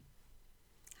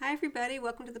Hi, everybody.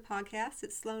 Welcome to the podcast.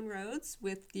 It's Sloan Rhodes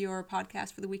with your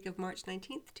podcast for the week of March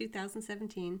 19th,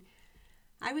 2017.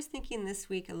 I was thinking this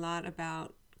week a lot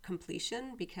about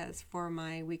completion because for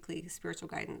my weekly spiritual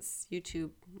guidance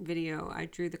YouTube video, I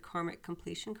drew the karmic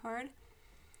completion card.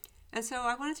 And so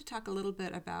I wanted to talk a little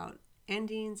bit about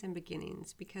endings and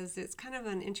beginnings because it's kind of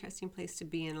an interesting place to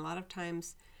be in. A lot of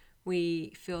times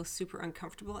we feel super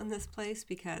uncomfortable in this place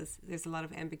because there's a lot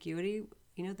of ambiguity.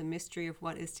 You know, the mystery of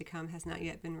what is to come has not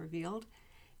yet been revealed,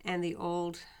 and the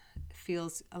old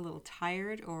feels a little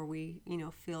tired, or we,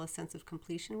 feel a sense of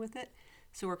completion with it.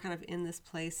 So we're kind of in this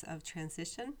place of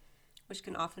transition, which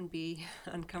can often be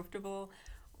uncomfortable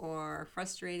or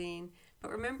frustrating.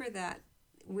 But remember that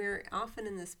we're often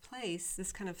in this place,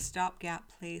 this kind of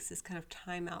stopgap place, this kind of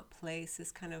timeout place,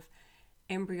 this kind of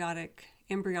embryonic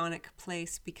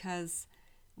place, because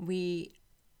we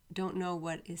don't know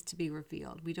what is to be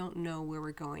revealed. We don't know where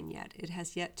we're going yet. It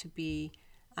has yet to be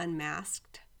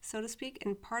unmasked, so to speak.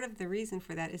 And part of the reason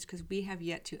for that is because we have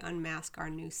yet to unmask our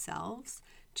new selves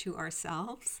to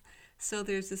ourselves. So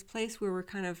there's this place where we're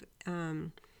kind of,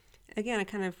 I'm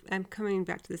coming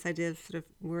back to this idea of sort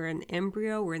of we're an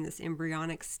embryo. We're in this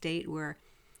embryonic state where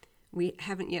we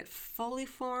haven't yet fully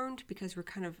formed because we're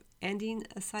kind of ending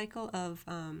a cycle of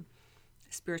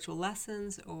spiritual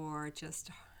lessons or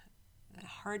just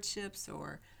hardships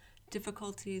or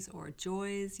difficulties or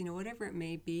joys, whatever it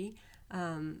may be.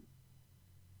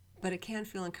 But it can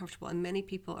feel uncomfortable, and many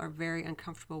people are very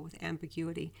uncomfortable with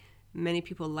ambiguity. Many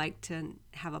people like to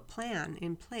have a plan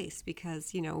in place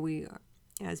because, we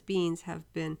as beings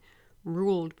have been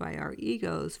ruled by our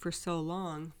egos for so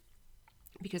long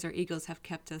because our egos have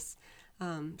kept us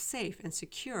safe and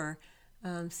secure.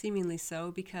 Seemingly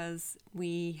so because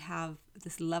we have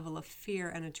this level of fear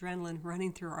and adrenaline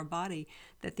running through our body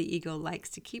that the ego likes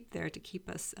to keep there to keep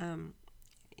us,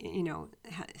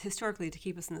 historically to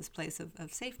keep us in this place of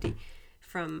safety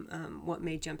from what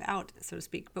may jump out, so to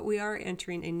speak. But we are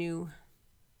entering a new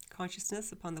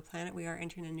consciousness upon the planet. We are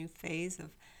entering a new phase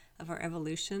of our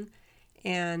evolution.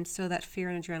 And so that fear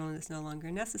and adrenaline is no longer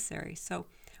necessary. So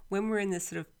when we're in this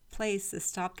sort of place, this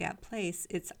stopgap place,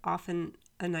 it's often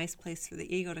a nice place for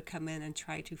the ego to come in and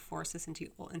try to force us into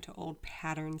old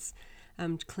patterns,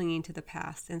 clinging to the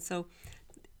past. And so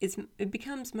it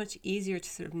becomes much easier to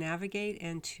sort of navigate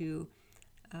and to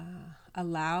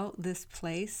allow this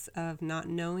place of not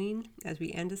knowing as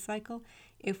we end a cycle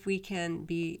if we can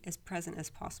be as present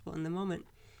as possible in the moment,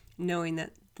 knowing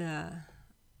that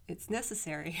it's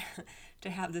necessary to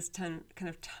have this kind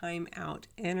of time out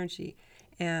energy.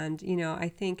 And, I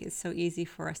think it's so easy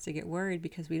for us to get worried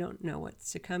because we don't know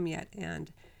what's to come yet.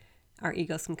 And our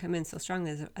egos can come in so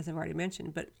strongly, as I've already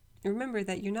mentioned. But remember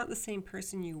that you're not the same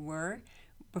person you were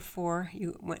before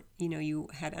you went, you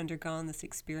had undergone this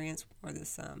experience or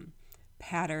this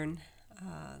pattern,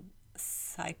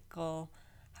 cycle,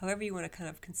 however you want to kind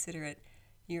of consider it.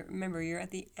 Remember, you're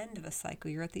at the end of a cycle.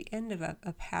 You're at the end of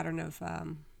a pattern of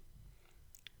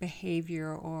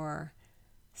behavior or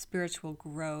spiritual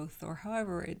growth, or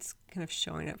however it's kind of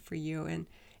showing up for you. And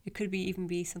it could even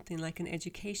be something like an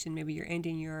education. Maybe you're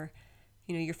ending you're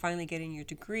finally getting your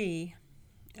degree,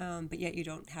 but yet you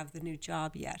don't have the new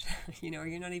job yet. Or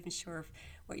you're not even sure if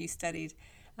what you studied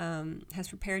has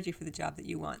prepared you for the job that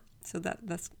you want. So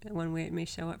that's one way it may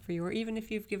show up for you. Or even if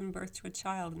you've given birth to a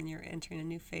child and you're entering a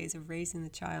new phase of raising the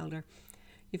child, or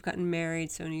you've gotten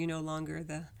married, so you're no longer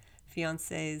the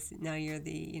fiancés, now you're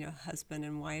the husband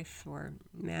and wife, or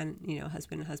man,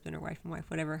 husband or wife and wife,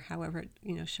 however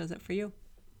it shows up for you,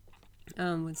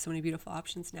 with so many beautiful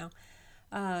options now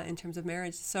in terms of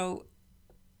marriage. So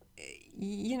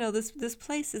this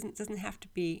place doesn't have to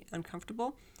be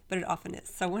uncomfortable, but it often is.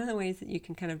 So one of the ways that you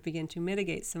can kind of begin to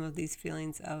mitigate some of these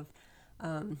feelings of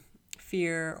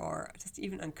fear or just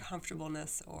even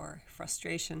uncomfortableness or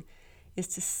frustration is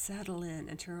to settle in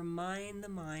and to remind the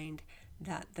mind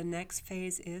that the next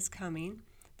phase is coming.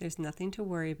 There's nothing to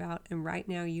worry about. And right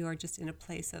now you are just in a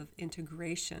place of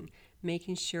integration,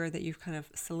 making sure that you've kind of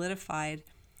solidified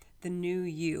the new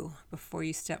you before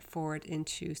you step forward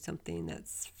into something that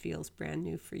feels brand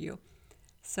new for you.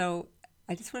 So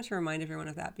I just want to remind everyone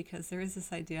of that, because there is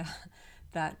this idea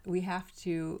that we have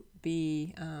to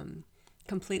be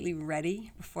completely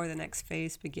ready before the next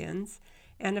phase begins.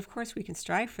 And of course we can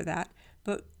strive for that,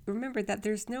 but remember that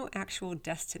there's no actual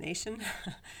destination.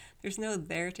 There's no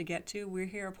there to get to. We're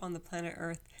here upon the planet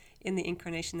Earth in the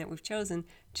incarnation that we've chosen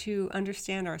to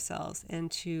understand ourselves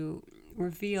and to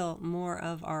reveal more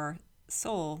of our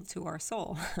soul to our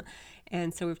soul.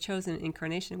 And so we've chosen an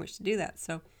incarnation in which to do that.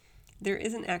 So there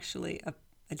isn't actually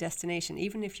a destination.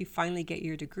 Even if you finally get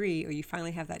your degree, or you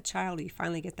finally have that child, or you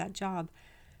finally get that job,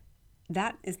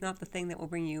 that is not the thing that will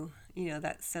bring you,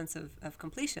 that sense of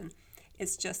completion.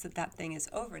 It's just that thing is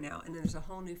over now, and there's a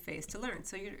whole new phase to learn.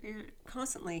 So you're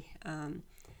constantly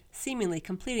seemingly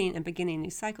completing and beginning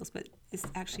new cycles, but it's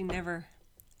actually never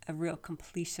a real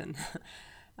completion.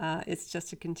 It's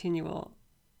just a continual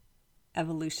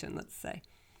evolution, let's say.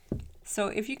 So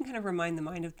if you can kind of remind the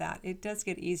mind of that, it does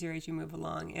get easier as you move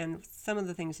along. And some of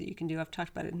the things that you can do, I've talked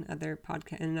about it in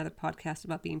another podcast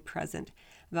about being present,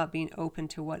 about being open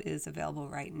to what is available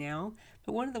right now.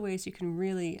 But one of the ways you can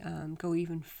really go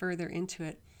even further into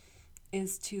it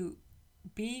is to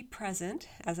be present,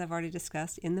 as I've already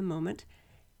discussed, in the moment,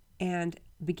 and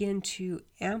begin to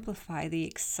amplify the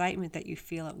excitement that you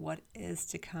feel at what is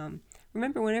to come.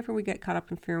 Remember, whenever we get caught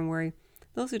up in fear and worry,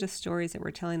 those are just stories that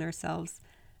we're telling ourselves.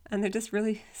 And they're just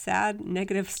really sad,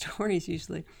 negative stories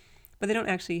usually. But they don't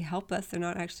actually help us. They're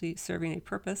not actually serving a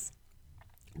purpose.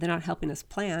 They're not helping us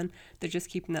plan. They're just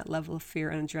keeping that level of fear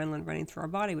and adrenaline running through our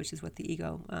body, which is what the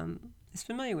ego is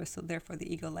familiar with. So therefore,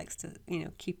 the ego likes to,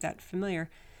 keep that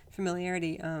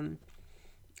familiarity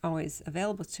always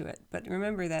available to it. But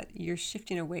remember that you're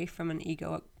shifting away from an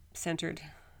ego-centered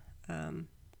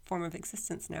form of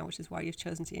existence now, which is why you've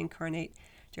chosen to incarnate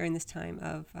during this time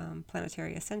of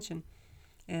planetary ascension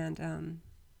and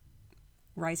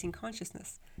rising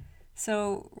consciousness.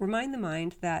 So remind the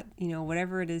mind that,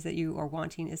 whatever it is that you are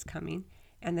wanting is coming,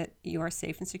 and that you are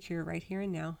safe and secure right here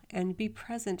and now. And be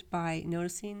present by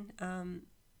noticing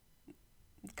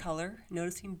color,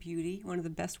 noticing beauty. One of the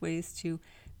best ways to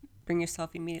bring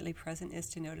yourself immediately present is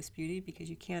to notice beauty, because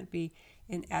you can't be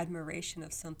in admiration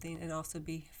of something and also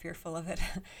be fearful of it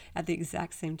at the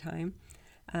exact same time.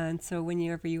 And so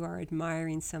whenever you are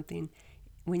admiring something,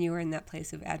 when you are in that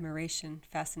place of admiration,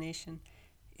 fascination,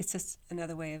 it's just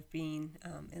another way of being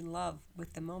in love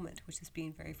with the moment, which is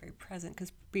being very, very present.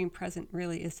 Because being present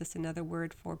really is just another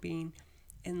word for being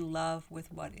in love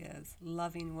with what is,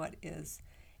 loving what is.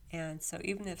 And so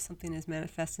even if something is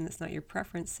manifesting that's not your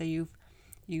preference, say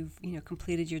you've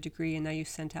completed your degree and now you've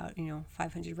sent out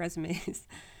 500 resumes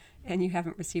and you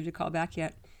haven't received a call back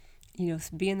yet,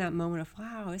 be in that moment of,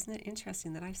 wow, isn't it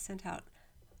interesting that I've sent out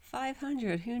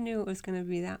 500? Who knew it was going to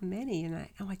be that many? And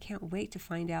I can't wait to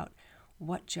find out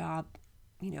what job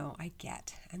I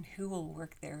get, and who will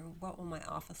work there, what will my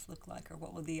office look like, or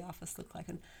what will the office look like,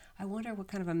 and I wonder what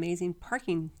kind of amazing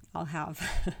parking I'll have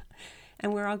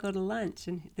and where I'll go to lunch,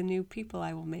 and the new people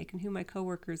I will make, and who my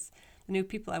coworkers, the new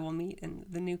people I will meet, and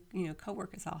the new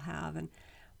coworkers I'll have, and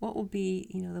what will be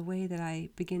the way that I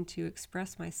begin to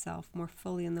express myself more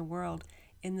fully in the world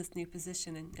in this new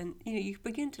position. And you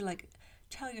begin to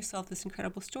tell yourself this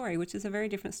incredible story, which is a very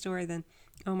different story than,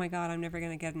 oh my God, I'm never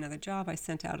going to get another job. I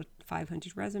sent out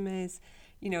 500 resumes.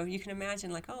 You can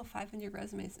imagine 500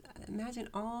 resumes. Imagine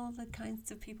all the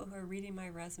kinds of people who are reading my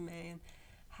resume, and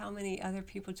how many other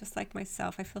people just like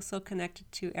myself. I feel so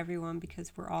connected to everyone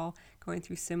because we're all going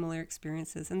through similar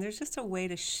experiences. And there's just a way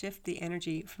to shift the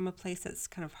energy from a place that's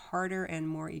kind of harder and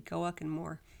more egoic and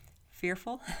more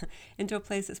fearful into a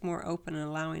place that's more open and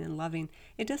allowing and loving.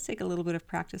 It does take a little bit of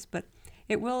practice, but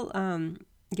it will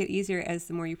get easier as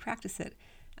the more you practice it.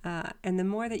 And the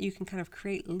more that you can kind of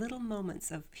create little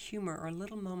moments of humor or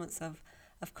little moments of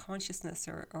consciousness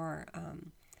or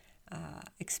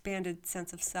expanded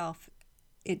sense of self,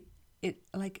 it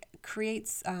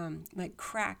creates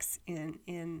cracks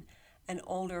in an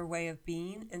older way of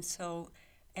being. And so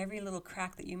every little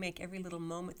crack that you make, every little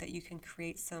moment that you can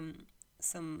create some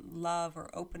love or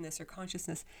openness or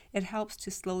consciousness, it helps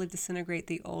to slowly disintegrate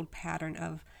the old pattern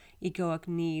of egoic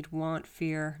need, want,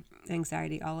 fear,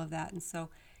 anxiety, all of that. And so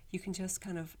you can just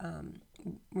kind of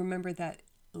remember that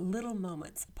little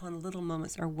moments upon little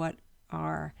moments are what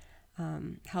are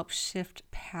help shift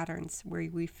patterns where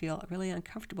we feel really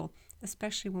uncomfortable,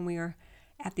 especially when we are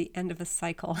at the end of a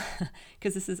cycle,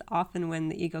 because this is often when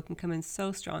the ego can come in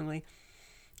so strongly.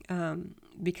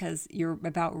 Because you're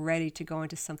about ready to go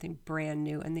into something brand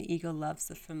new, and the ego loves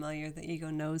the familiar. The ego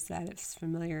knows that it's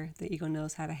familiar. The ego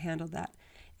knows how to handle that,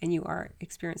 and you are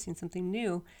experiencing something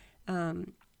new.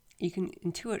 You can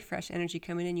intuit fresh energy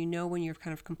coming in. When you've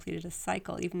kind of completed a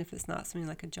cycle, even if it's not something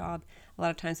like a job. A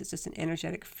lot of times it's just an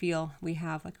energetic feel we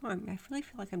have, I really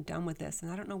feel like I'm done with this,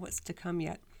 and I don't know what's to come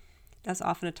yet. That's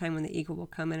often a time when the ego will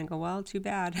come in and go, well, too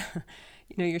bad.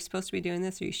 You're supposed to be doing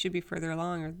this, or you should be further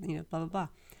along, or blah, blah, blah.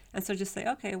 And so just say,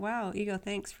 okay, wow, ego,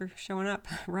 thanks for showing up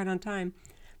right on time.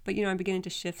 But, I'm beginning to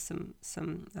shift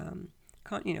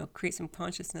create some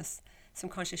consciousness, some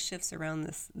conscious shifts around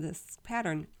this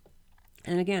pattern.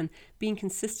 And again, being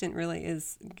consistent really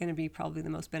is going to be probably the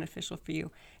most beneficial for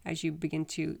you as you begin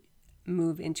to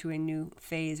move into a new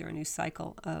phase or a new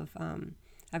cycle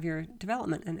of your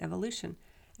development and evolution.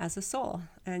 as a soul.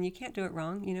 And you can't do it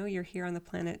wrong. You're here on the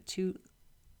planet to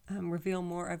reveal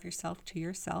more of yourself to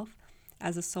yourself.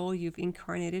 As a soul, you've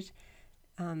incarnated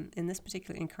in this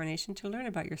particular incarnation to learn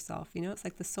about yourself. It's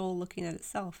like the soul looking at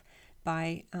itself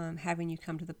by having you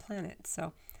come to the planet.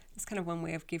 So it's kind of one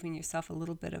way of giving yourself a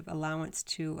little bit of allowance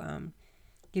to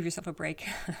give yourself a break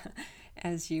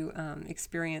as you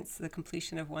experience the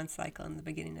completion of one cycle and the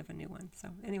beginning of a new one. So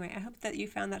anyway, I hope that you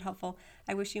found that helpful.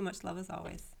 I wish you much love as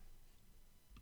always.